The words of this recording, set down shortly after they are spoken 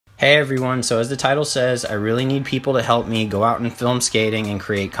Hey everyone, so as the title says, I really need people to help me go out and film skating and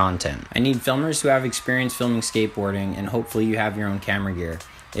create content. I need filmers who have experience filming skateboarding, and hopefully you have your own camera gear.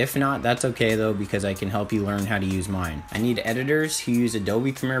 If not, that's okay though, because I can help you learn how to use mine. I need editors who use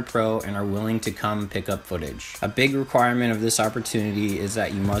Adobe Premiere Pro and are willing to come pick up footage. A big requirement of this opportunity is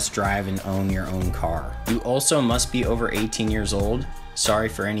that you must drive and own your own car. You also must be over 18 years old. Sorry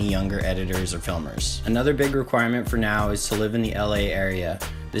for any younger editors or filmers. Another big requirement for now is to live in the LA area.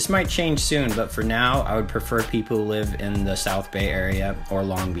 This might change soon, but for now, I would prefer people who live in the South Bay area or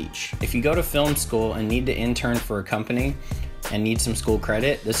Long Beach. If you go to film school and need to intern for a company and need some school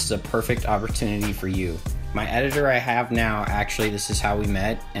credit, this is a perfect opportunity for you. My editor I have now, actually this is how we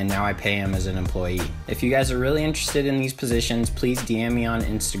met, and now I pay him as an employee. If you guys are really interested in these positions, please DM me on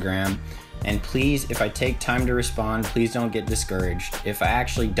Instagram. And please, if I take time to respond, please don't get discouraged. If I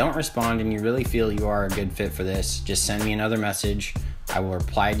actually don't respond and you really feel you are a good fit for this, just send me another message. I will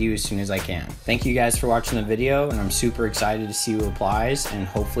reply to you as soon as I can. Thank you guys for watching the video, and I'm super excited to see who applies, and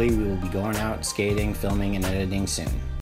hopefully we will be going out skating, filming, and editing soon.